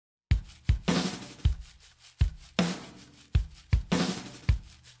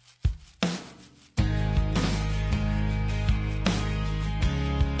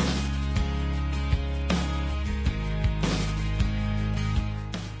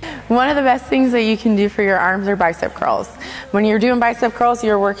One of the best things that you can do for your arms are bicep curls. When you're doing bicep curls,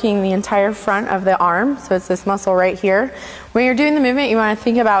 you're working the entire front of the arm, so it's this muscle right here. When you're doing the movement, you want to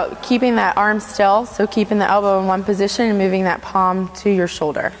think about keeping that arm still, so keeping the elbow in one position and moving that palm to your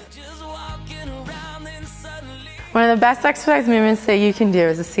shoulder. One of the best exercise movements that you can do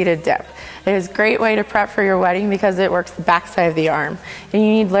is a seated dip. It is a great way to prep for your wedding because it works the backside of the arm, and you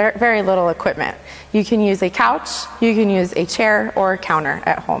need very little equipment. You can use a couch, you can use a chair or a counter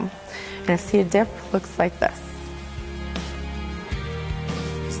at home. And a seated dip looks like this.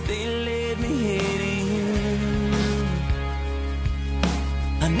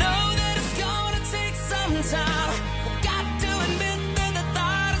 I know that it's gonna take some time. Got to admit that the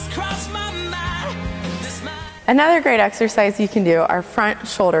thought has crossed my mind. Another great exercise you can do are front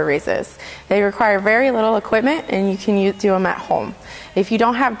shoulder raises. They require very little equipment and you can do them at home. If you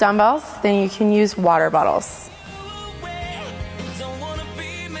don't have dumbbells, then you can use water bottles.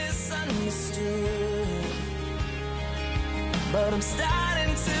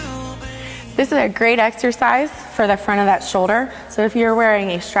 This is a great exercise for the front of that shoulder. So if you're wearing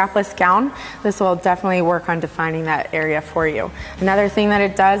a strapless gown, this will definitely work on defining that area for you. Another thing that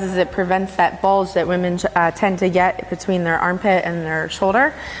it does is it prevents that bulge that women tend to get between their armpit and their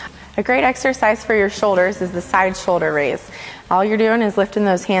shoulder. A great exercise for your shoulders is the side shoulder raise. All you're doing is lifting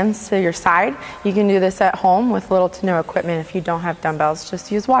those hands to your side. You can do this at home with little to no equipment. If you don't have dumbbells,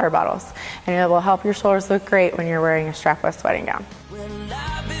 just use water bottles. And it will help your shoulders look great when you're wearing a strapless wedding gown.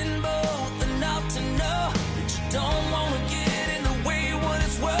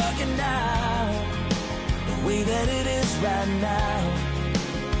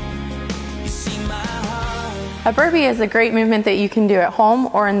 A burpee is a great movement that you can do at home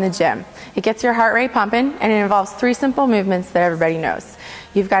or in the gym. It gets your heart rate pumping and it involves 3 simple movements that everybody knows.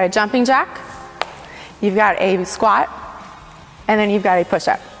 You've got a jumping jack, you've got a squat, and then you've got a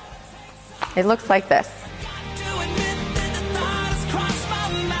push-up. It looks like this.